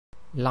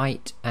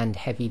light and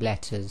heavy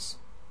letters.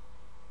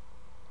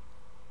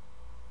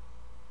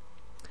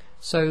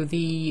 So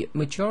the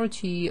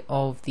majority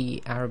of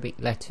the Arabic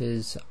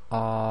letters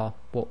are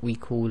what we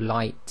call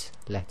light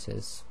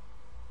letters,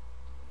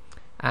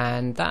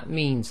 and that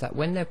means that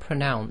when they're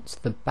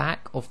pronounced, the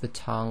back of the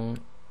tongue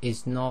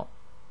is not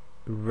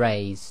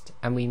raised,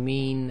 and we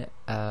mean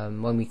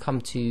when we come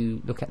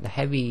to look at the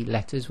heavy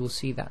letters, we'll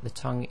see that the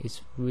tongue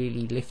is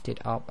really lifted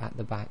up at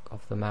the back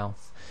of the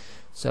mouth.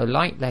 So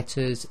light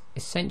letters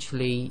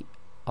essentially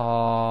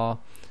are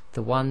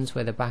the ones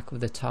where the back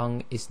of the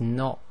tongue is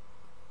not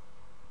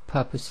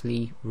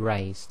purposely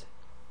raised.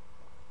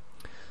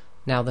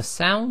 Now the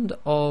sound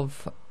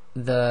of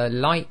the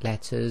light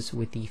letters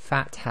with the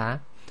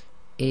fatha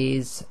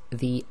is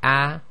the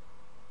a,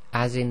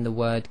 as in the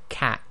word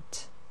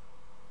cat.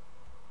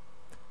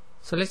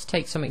 So let's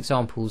take some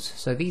examples.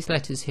 So these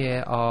letters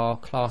here are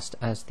classed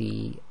as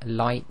the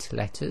light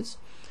letters,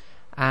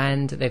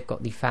 and they've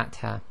got the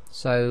fatha.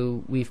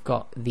 So we've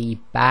got the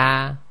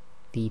ba,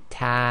 the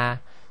ta,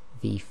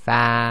 the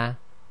fa,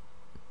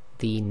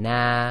 the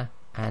na,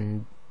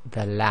 and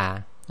the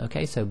la.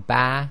 Okay, so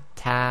ba,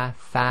 ta,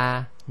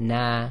 fa,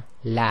 na,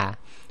 la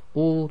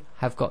all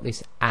have got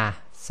this ah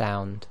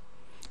sound,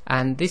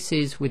 and this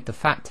is with the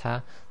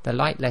fatha. The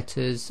light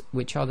letters,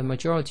 which are the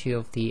majority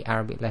of the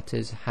Arabic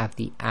letters, have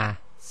the ah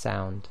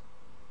sound.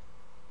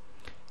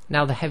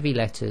 Now the heavy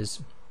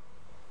letters.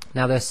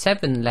 Now there are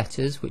 7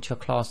 letters which are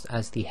classed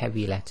as the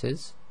heavy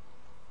letters,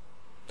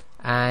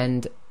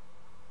 and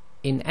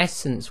in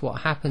essence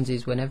what happens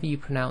is whenever you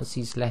pronounce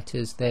these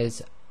letters,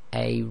 there's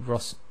a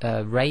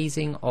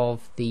raising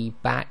of the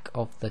back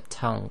of the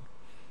tongue,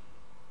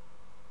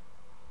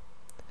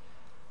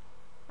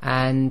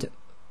 and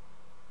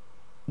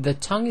the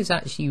tongue is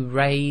actually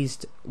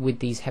raised with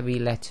these heavy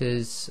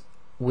letters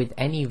with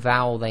any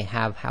vowel they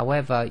have.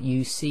 However,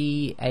 you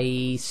see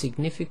a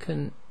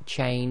significant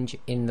change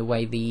in the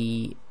way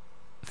the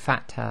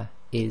fatha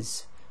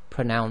is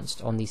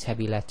pronounced on these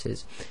heavy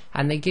letters,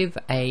 and they give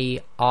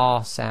a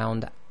R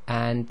sound,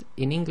 and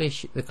in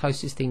English the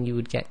closest thing you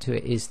would get to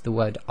it is the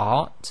word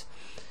art.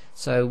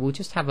 So we'll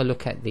just have a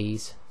look at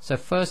these. So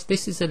first,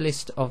 this is a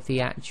list of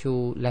the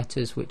actual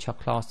letters which are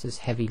classed as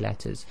heavy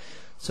letters.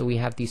 So we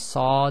have the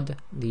sad,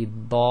 the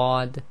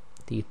dad,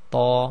 the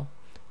ta,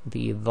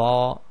 the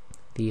dha,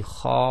 the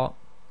kha,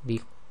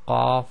 the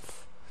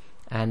qaf,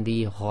 and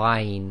the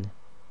ghain.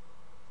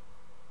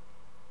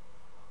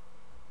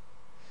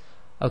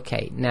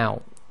 Okay,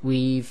 now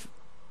we've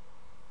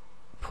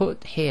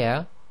put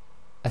here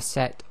a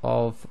set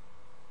of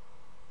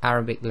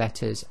Arabic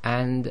letters,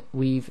 and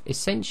we've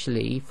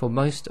essentially, for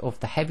most of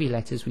the heavy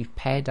letters, we've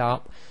paired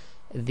up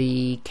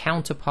the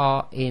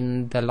counterpart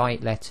in the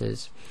light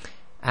letters.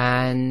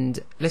 And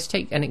let's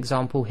take an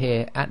example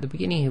here. At the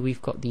beginning here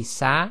we've got the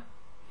sa,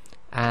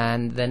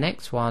 and the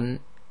next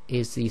one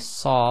is the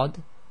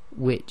sad,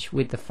 which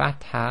with the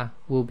fatha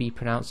will be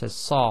pronounced as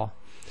sa.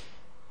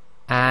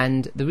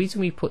 And the reason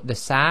we put the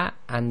sa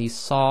and the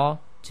sa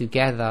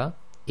together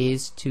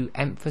is to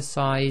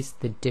emphasize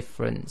the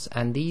difference,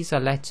 and these are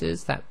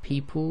letters that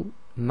people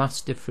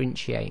must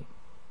differentiate.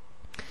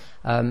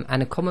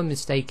 And a common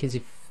mistake is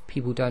if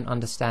people don't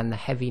understand the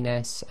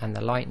heaviness and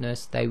the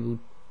lightness, they will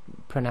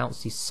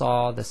pronounce the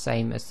sa the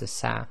same as the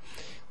sa,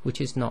 which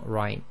is not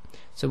right.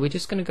 So we're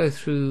just going to go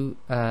through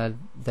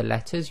the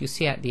letters. You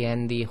see at the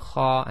end the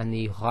kha and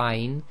the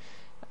ghain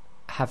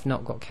have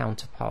not got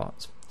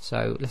counterparts.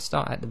 So let's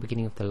start at the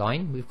beginning of the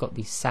line. We've got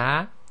the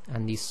sa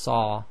and the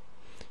sa.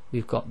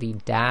 We've got the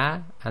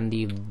da and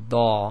the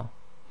da.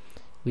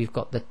 We've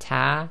got the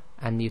ta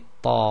and the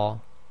ta.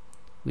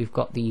 We've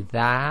got the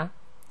dha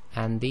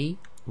and the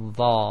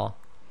dha.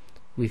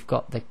 We've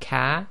got the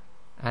ka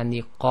and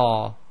the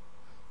qa.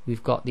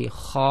 We've got the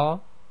kha,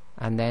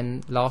 and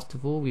then last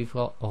of all we've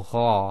got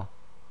gha.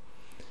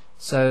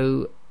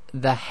 So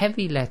the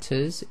heavy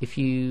letters, if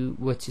you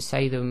were to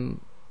say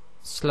them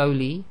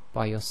slowly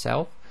by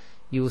yourself,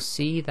 you will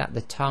see that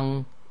the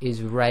tongue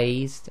is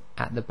raised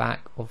at the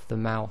back of the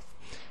mouth.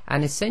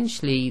 And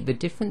essentially the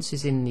difference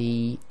is in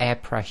the air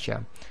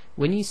pressure.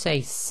 When you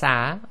say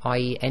sa,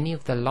 i.e. any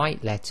of the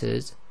light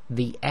letters,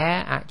 the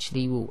air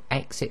actually will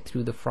exit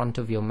through the front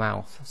of your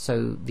mouth.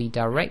 So the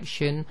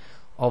direction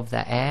of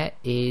the air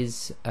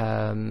is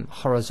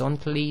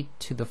horizontally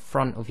to the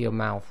front of your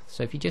mouth.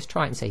 So if you just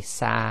try and say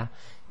sa,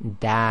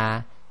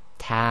 da,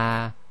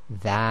 ta,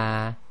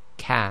 dha,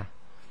 ka,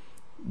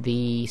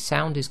 the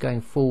sound is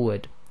going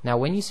forward. Now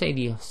when you say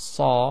the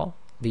sa,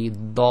 the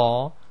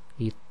da,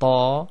 the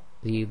ta,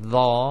 the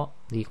dha,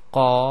 the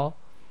qa,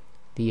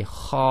 the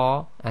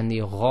kha, and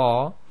the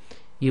gha,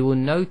 you will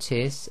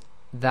notice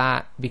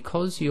that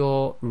because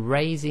you're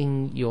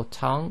raising your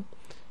tongue,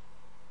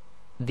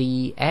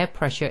 the air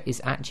pressure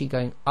is actually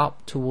going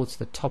up towards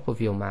the top of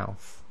your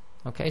mouth.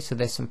 Okay, so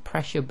there's some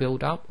pressure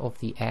build up of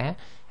the air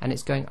and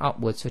it's going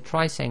upwards. So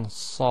try saying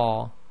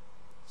sa,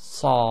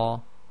 sa.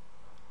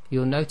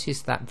 You'll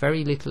notice that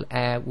very little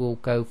air will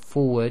go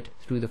forward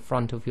through the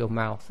front of your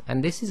mouth,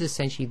 and this is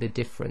essentially the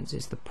difference.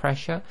 It's the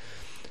pressure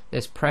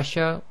there's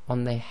pressure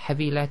on the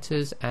heavy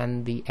letters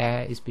and the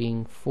air is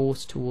being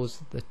forced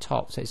towards the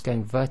top, so it's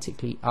going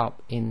vertically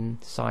up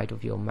inside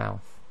of your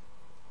mouth.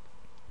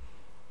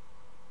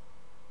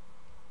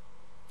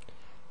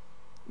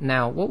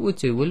 Now what we'll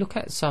do, we'll look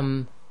at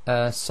some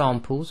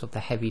samples of the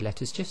heavy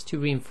letters just to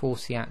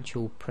reinforce the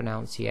actual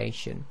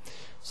pronunciation.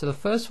 So the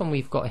first one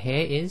we've got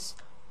here is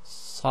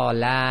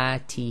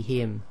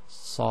salatihim,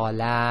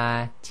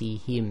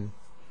 salatihim.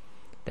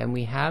 Then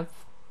we have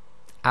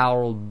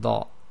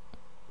arda,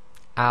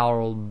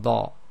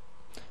 arda.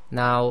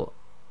 Now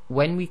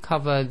when we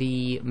cover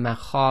the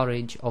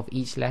makharij of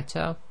each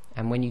letter,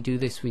 and when you do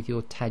this with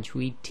your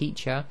tajweed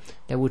teacher,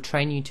 they will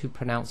train you to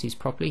pronounce these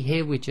properly.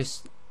 Here we're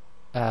just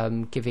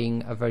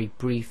giving a very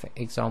brief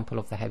example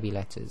of the heavy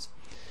letters.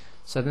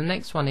 So the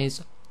next one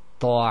is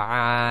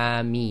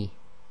ta'ami,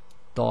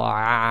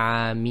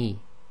 ta'ami.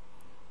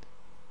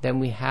 Then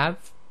we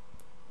have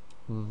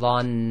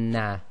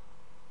dhanna,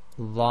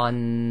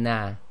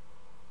 dhanna.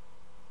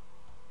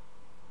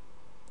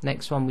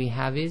 Next one we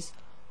have is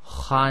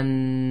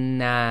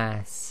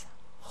khannas,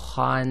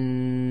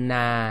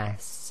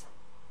 khannas.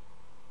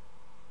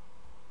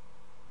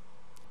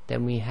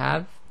 Then we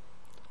have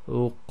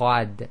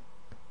uqad,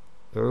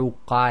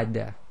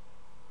 uqad.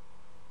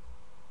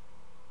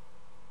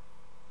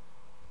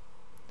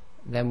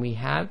 Then we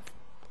have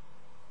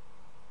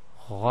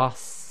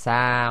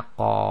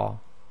ghassaqa,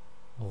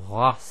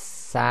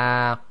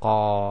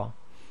 ghassaqa.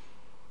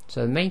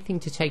 So the main thing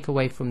to take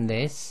away from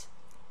this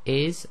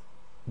is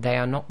they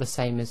are not the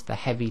same as the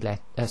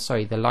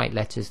the light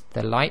letters.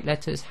 The light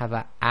letters have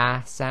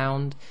a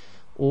sound.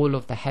 All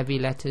of the heavy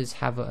letters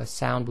have a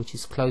sound which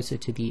is closer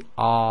to the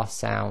R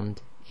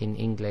sound in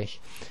English.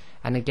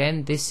 And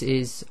again, this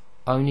is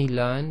only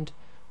learned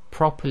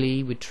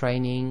properly with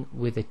training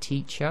with a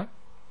teacher.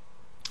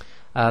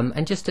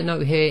 And just a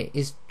note here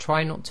is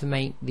try not to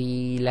make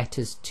the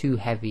letters too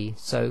heavy.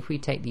 So if we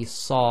take the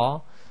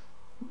sa,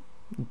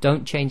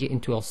 don't change it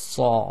into a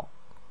saw.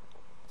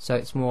 So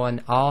it's more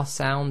an R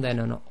sound than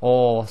an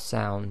O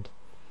sound.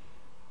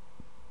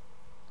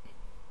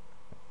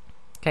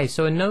 Okay,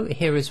 so a note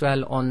here as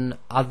well on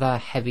other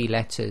heavy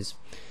letters.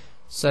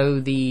 So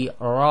the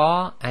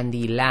Ra and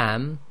the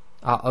Lam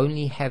are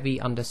only heavy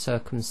under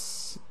certain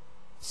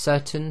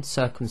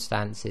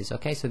circumstances.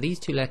 Okay, so these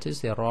two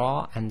letters, the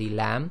Ra and the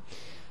Lam,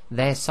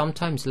 they're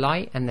sometimes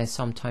light and they're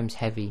sometimes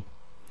heavy.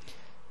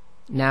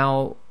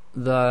 Now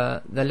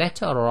the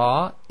letter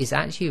Ra is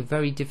actually a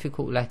very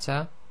difficult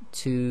letter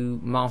to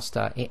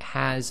master. It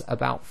has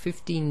about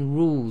 15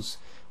 rules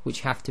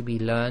which have to be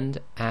learned,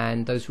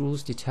 and those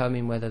rules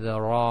determine whether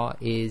the Ra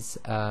is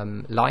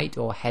light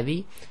or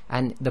heavy,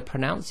 and the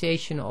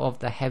pronunciation of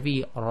the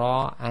heavy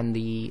Ra and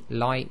the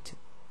light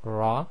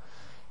Ra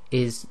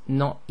is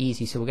not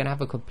easy. So we're going to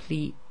have a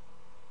complete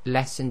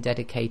lesson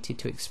dedicated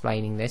to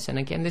explaining this, and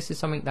again this is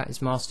something that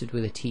is mastered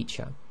with a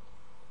teacher.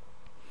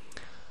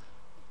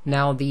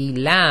 Now the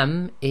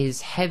Lam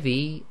is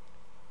heavy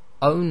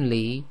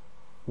only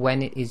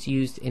when it is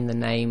used in the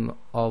name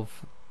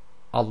of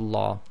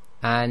Allah,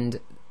 and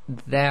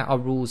there are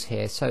rules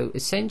here. So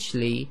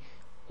essentially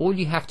all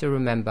you have to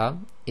remember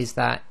is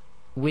that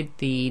with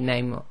the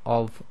name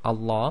of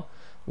Allah,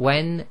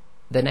 when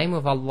the name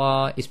of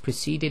Allah is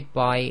preceded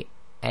by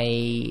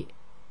a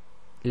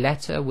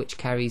letter which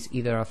carries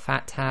either a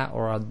fatha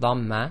or a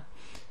dhamma,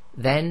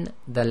 then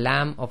the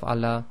Lam of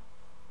Allah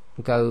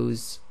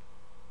goes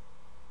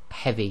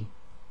heavy.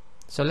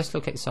 So let's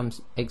look at some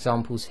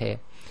examples here.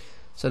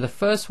 So the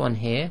first one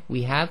here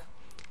we have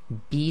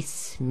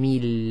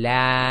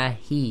Bismillahi.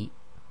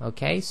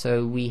 Okay,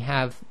 so we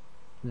have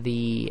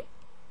the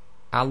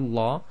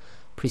Allah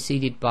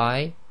preceded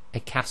by a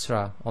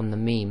kasra on the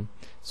meme.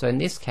 So in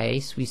this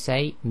case we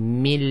say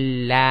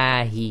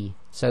Millahi.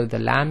 So the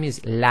Lam is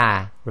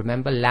La.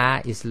 Remember,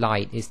 La is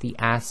light, is the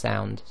A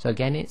sound. So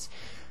again it's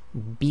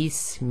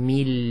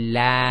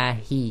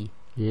Bismillahi,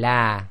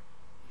 La.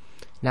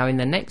 Now in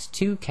the next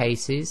two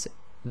cases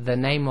the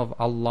name of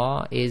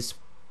Allah is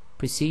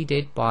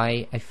preceded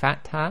by a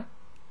fatha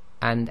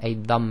and a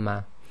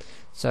dhamma.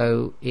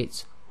 So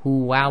it's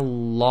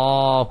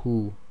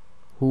Huwallahu,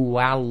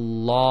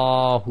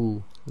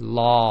 Huwallahu,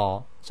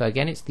 La. So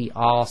again it's the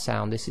R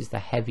sound, this is the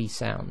heavy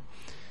sound.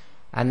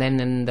 And then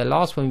in the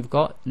last one we've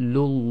got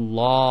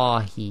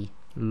Lullahi,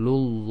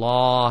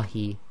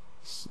 Lullahi.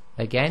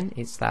 Again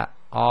it's that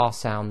R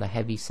sound, the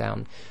heavy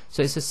sound.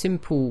 So it's a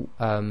simple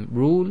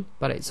rule,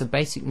 but it's a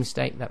basic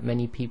mistake that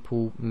many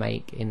people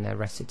make in their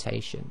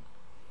recitation.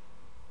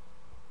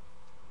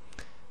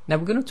 Now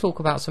we're going to talk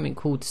about something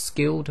called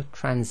skilled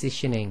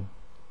transitioning.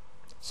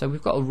 So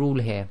we've got a rule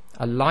here.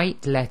 A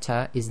light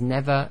letter is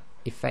never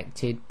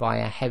affected by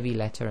a heavy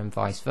letter and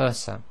vice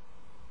versa.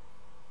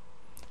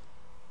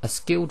 A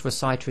skilled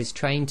reciter is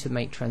trained to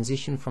make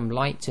transition from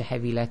light to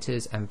heavy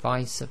letters and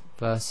vice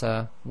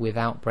versa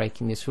without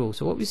breaking this rule.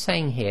 So what we're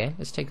saying here,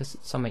 let's take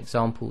some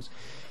examples.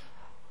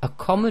 A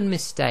common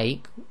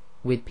mistake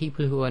with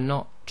people who are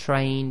not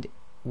trained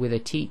with a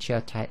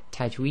teacher,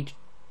 tajweed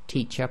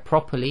teacher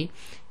properly,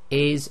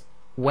 is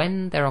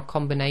when there are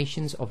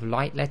combinations of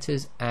light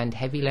letters and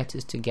heavy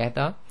letters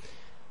together,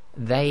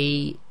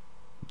 they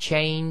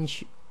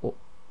change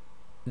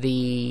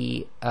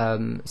the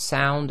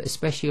sound,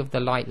 especially of the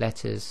light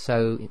letters.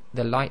 So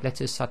the light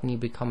letters suddenly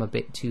become a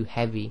bit too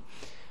heavy,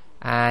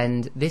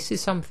 and this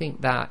is something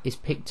that is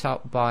picked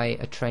up by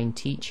a trained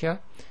teacher,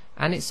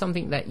 and it's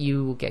something that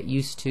you will get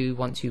used to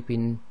once you've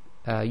been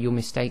your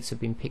mistakes have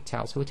been picked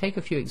out. So we'll take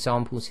a few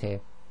examples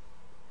here.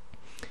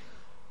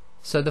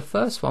 So the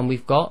first one,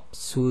 we've got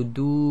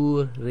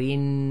sudurinnas.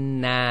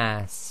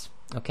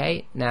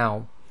 Okay,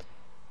 now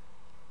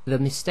the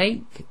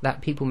mistake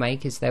that people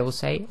make is they will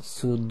say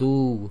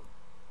sudu.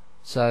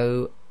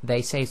 So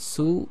they say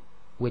su,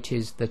 which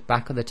is the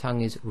back of the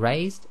tongue is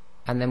raised,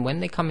 and then when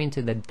they come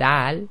into the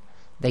dal,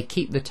 they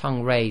keep the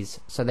tongue raised,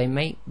 so they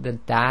make the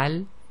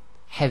dal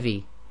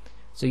heavy.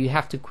 So you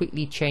have to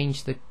quickly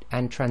change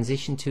and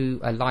transition to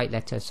a light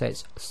letter, so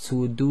it's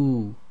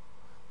sudu.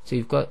 So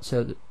you've got,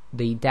 so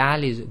the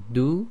dal is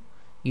do,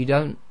 you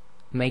don't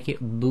make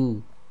it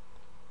du.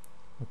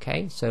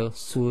 Okay, so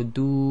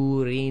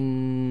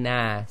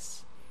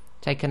sudurinnas.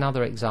 Take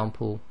another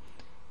example.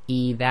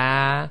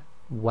 Idha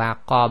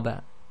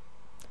waqab.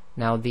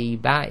 Now the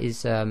ba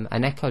is an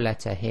echo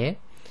letter here,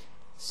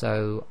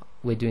 so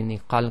we're doing the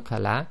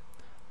qalqala,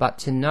 but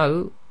to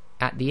know,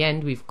 at the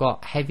end we've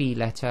got heavy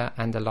letter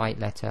and a light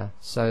letter.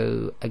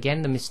 So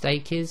again, the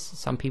mistake is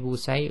some people will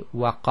say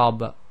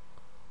waqab,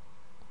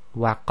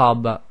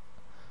 waqab,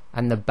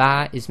 and the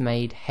ba is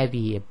made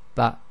heavy here,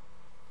 ba,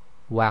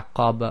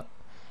 waqab,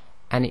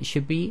 and it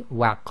should be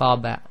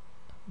waqaba,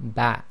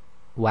 ba,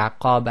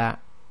 waqaba,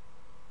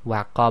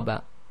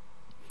 waqaba.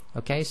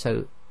 Okay,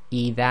 so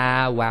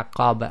idha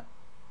waqaba.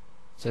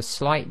 So a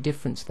slight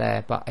difference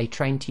there, but a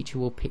trained teacher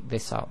will pick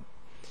this up.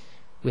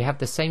 We have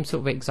the same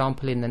sort of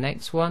example in the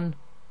next one.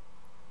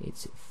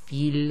 It's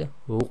fil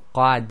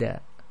uqad.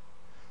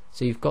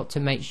 So you've got to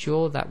make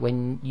sure that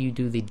when you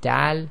do the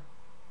dal,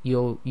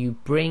 you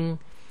bring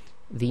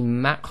the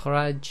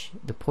makhraj,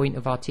 the point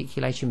of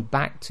articulation,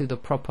 back to the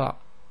proper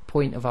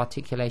point of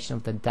articulation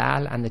of the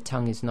dal, and the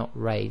tongue is not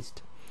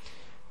raised.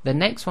 The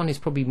next one is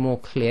probably more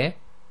clear.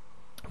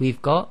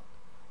 We've got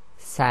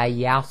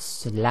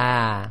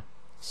sayasla.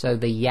 So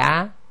the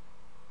ya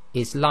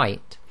is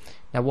light.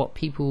 Now what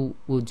people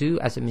will do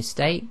as a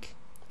mistake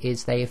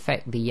is they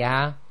affect the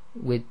ya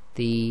with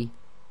the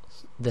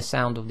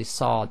sound of the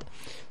sad.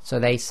 So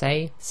they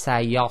say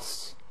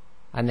sayas,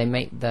 and they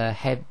make the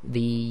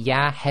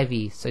ya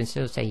heavy. So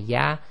instead of saying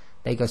ya,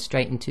 they go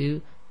straight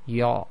into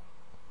ya.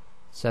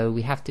 So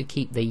we have to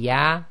keep the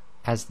ya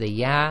as the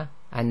ya,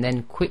 and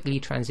then quickly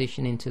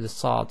transition into the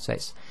sad. So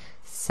it's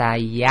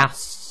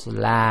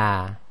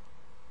sayasla.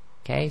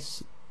 Okay,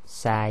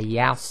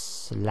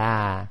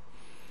 sayasla.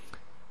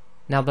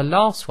 Now the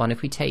last one,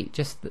 if we take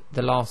just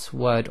the last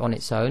word on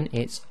its own,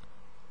 it's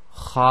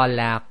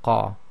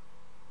khalaqa.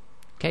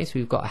 Okay, so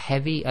we've got a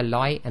heavy, a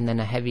light, and then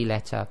a heavy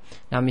letter.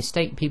 Now a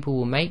mistake people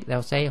will make,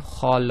 they'll say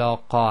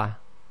khalaqa.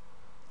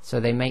 So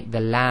they make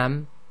the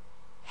lam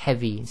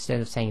heavy.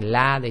 Instead of saying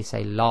la, they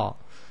say la.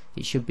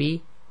 It should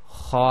be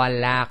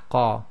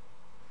khalaqa.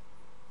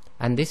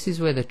 And this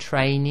is where the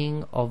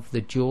training of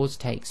the jaws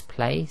takes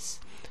place,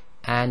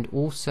 and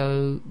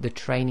also the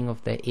training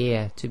of the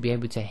ear to be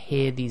able to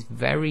hear these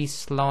very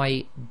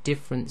slight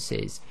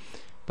differences.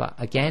 But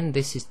again,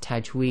 this is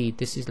tajweed.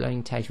 This is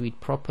learning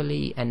tajweed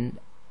properly, and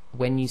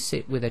when you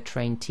sit with a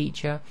trained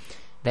teacher,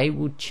 they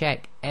will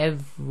check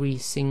every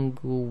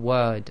single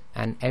word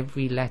and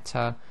every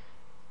letter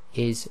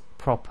is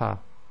proper.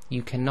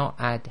 You cannot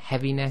add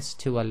heaviness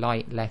to a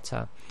light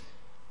letter.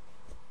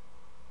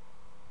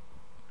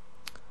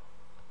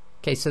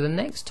 Okay, so the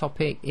next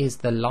topic is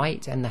the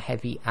light and the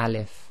heavy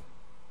alif.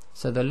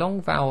 So the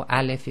long vowel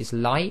alif is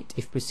light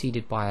if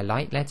preceded by a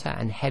light letter,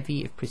 and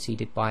heavy if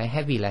preceded by a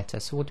heavy letter.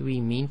 So what do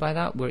we mean by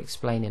that? We'll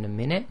explain in a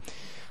minute.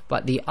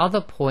 But the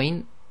other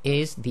point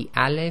is the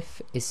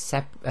alif is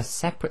a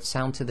separate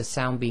sound to the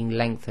sound being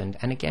lengthened,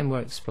 and again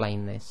we'll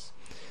explain this.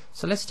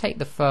 So let's take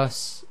the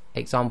first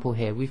example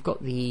here. We've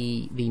got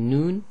the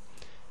noon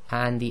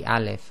and the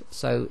alif.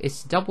 So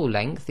it's double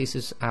length. This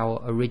is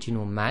our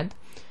original mad.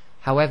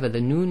 However, the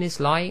noon is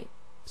light,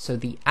 so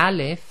the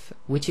alif,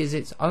 which is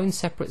its own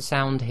separate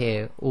sound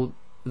here,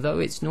 although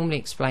it's normally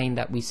explained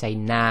that we say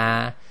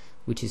na,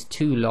 which is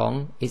too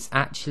long, it's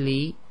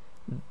actually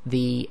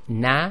the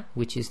na,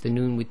 which is the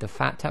noon with the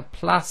fatha,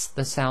 plus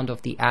the sound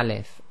of the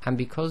alif. And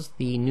because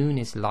the noon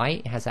is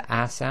light, it has an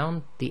a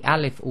sound, the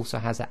alif also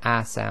has an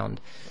a sound,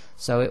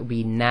 so it will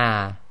be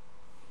na.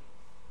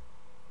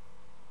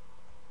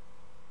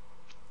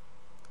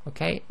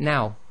 Okay,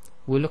 now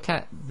we'll look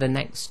at the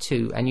next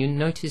two, and you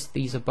notice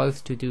these are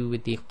both to do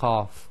with the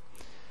qaf.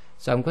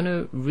 So I'm going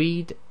to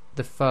read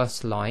the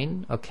first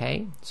line.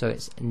 Okay, so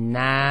it's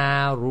narullahil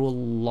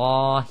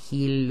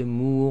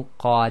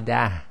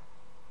muqadah.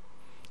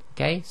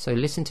 Okay, so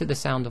listen to the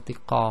sound of the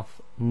qaf,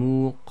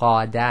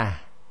 muqadah.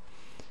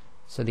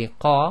 So the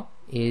qa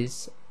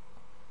is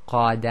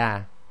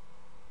qadah,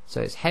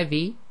 so it's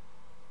heavy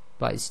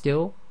but it's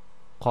still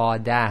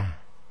qadah.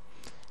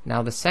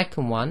 Now the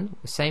second one,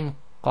 the same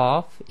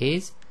qaf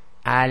is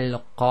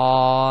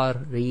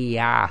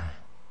al-qari'ah.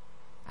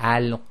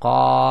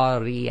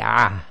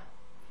 Al-qari'ah.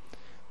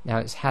 Now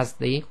it has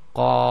the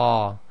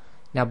qa.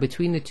 Now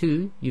between the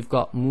two you've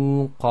got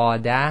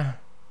muqadah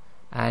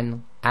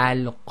and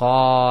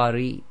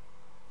al-qari.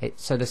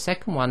 So the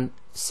second one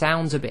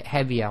sounds a bit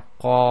heavier,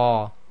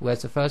 qa,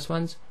 whereas the first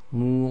one's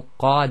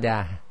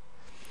muqadah.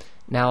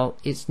 Now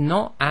it's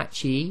not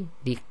actually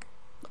the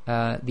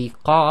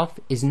qaf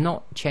is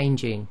not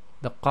changing.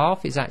 The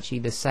qaf is actually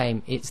the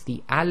same. It's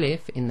the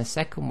alif in the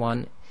second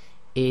one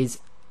is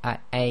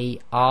a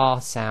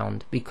R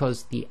sound,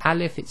 because the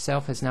alif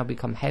itself has now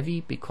become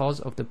heavy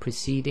because of the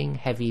preceding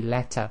heavy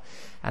letter,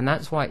 and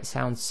that's why it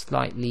sounds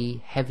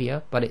slightly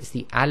heavier, but it's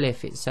the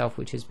alif itself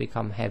which has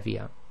become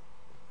heavier.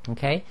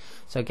 Okay,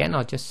 so again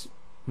I'll just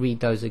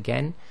read those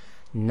again.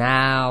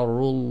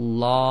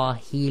 Narullahil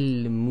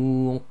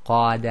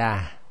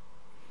muqadah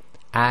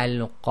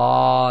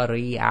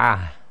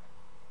al-qari'ah.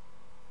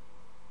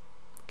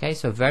 Okay,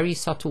 so very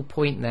subtle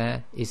point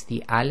there is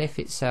the alif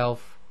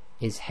itself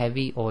is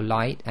heavy or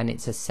light, and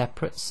it's a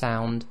separate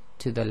sound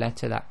to the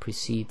letter that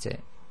precedes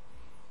it.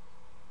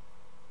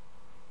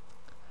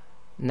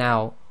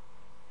 Now,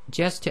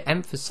 just to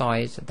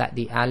emphasize that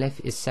the alif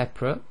is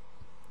separate,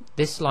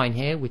 this line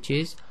here, which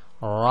is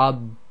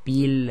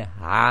Rabbil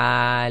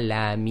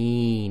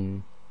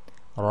Alameen,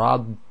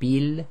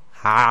 Rabbil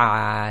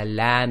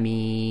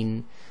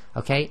Alameen.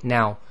 Okay,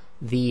 now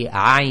the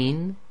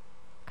Ain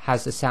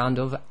has the sound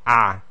of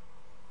A,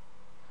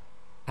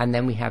 and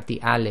then we have the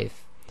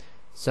alif.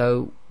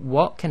 So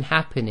what can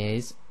happen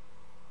is,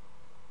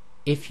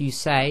 if you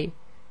say,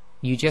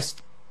 you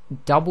just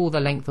double the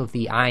length of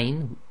the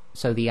Ain,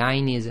 so the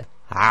Ain is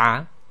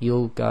A,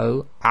 you'll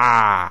go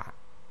A.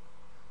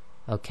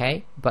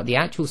 Okay, but the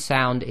actual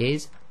sound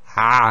is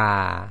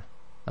A.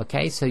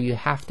 Okay, so you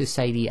have to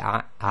say the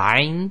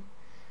Ain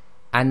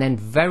and then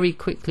very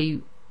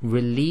quickly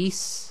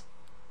release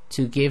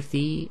to give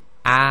the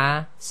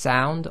A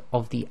sound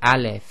of the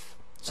alif.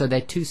 So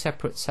they're two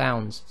separate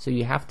sounds, so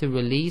you have to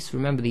release.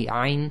 Remember, the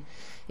Ain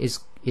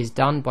is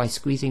done by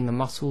squeezing the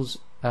muscles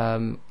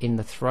in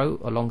the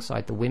throat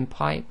alongside the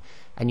windpipe,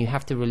 and you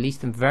have to release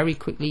them very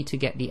quickly to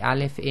get the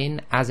alif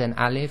in as an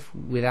alif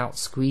without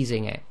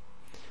squeezing it.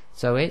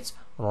 So it's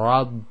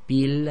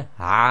Rabbil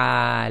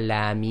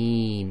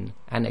Alameen,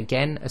 and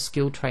again a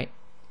skilled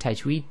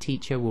tajweed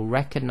teacher will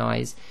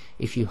recognize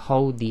if you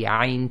hold the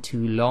Ain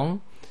too long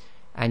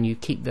and you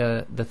keep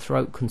the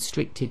throat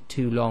constricted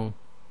too long,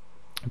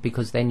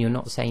 because then you're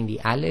not saying the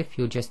alif,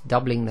 you're just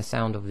doubling the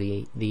sound of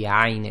the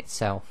Ain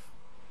itself.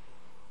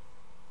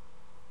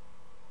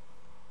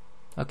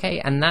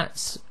 Okay, and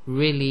that's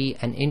really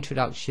an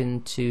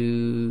introduction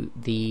to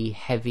the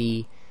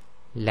heavy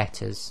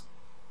letters.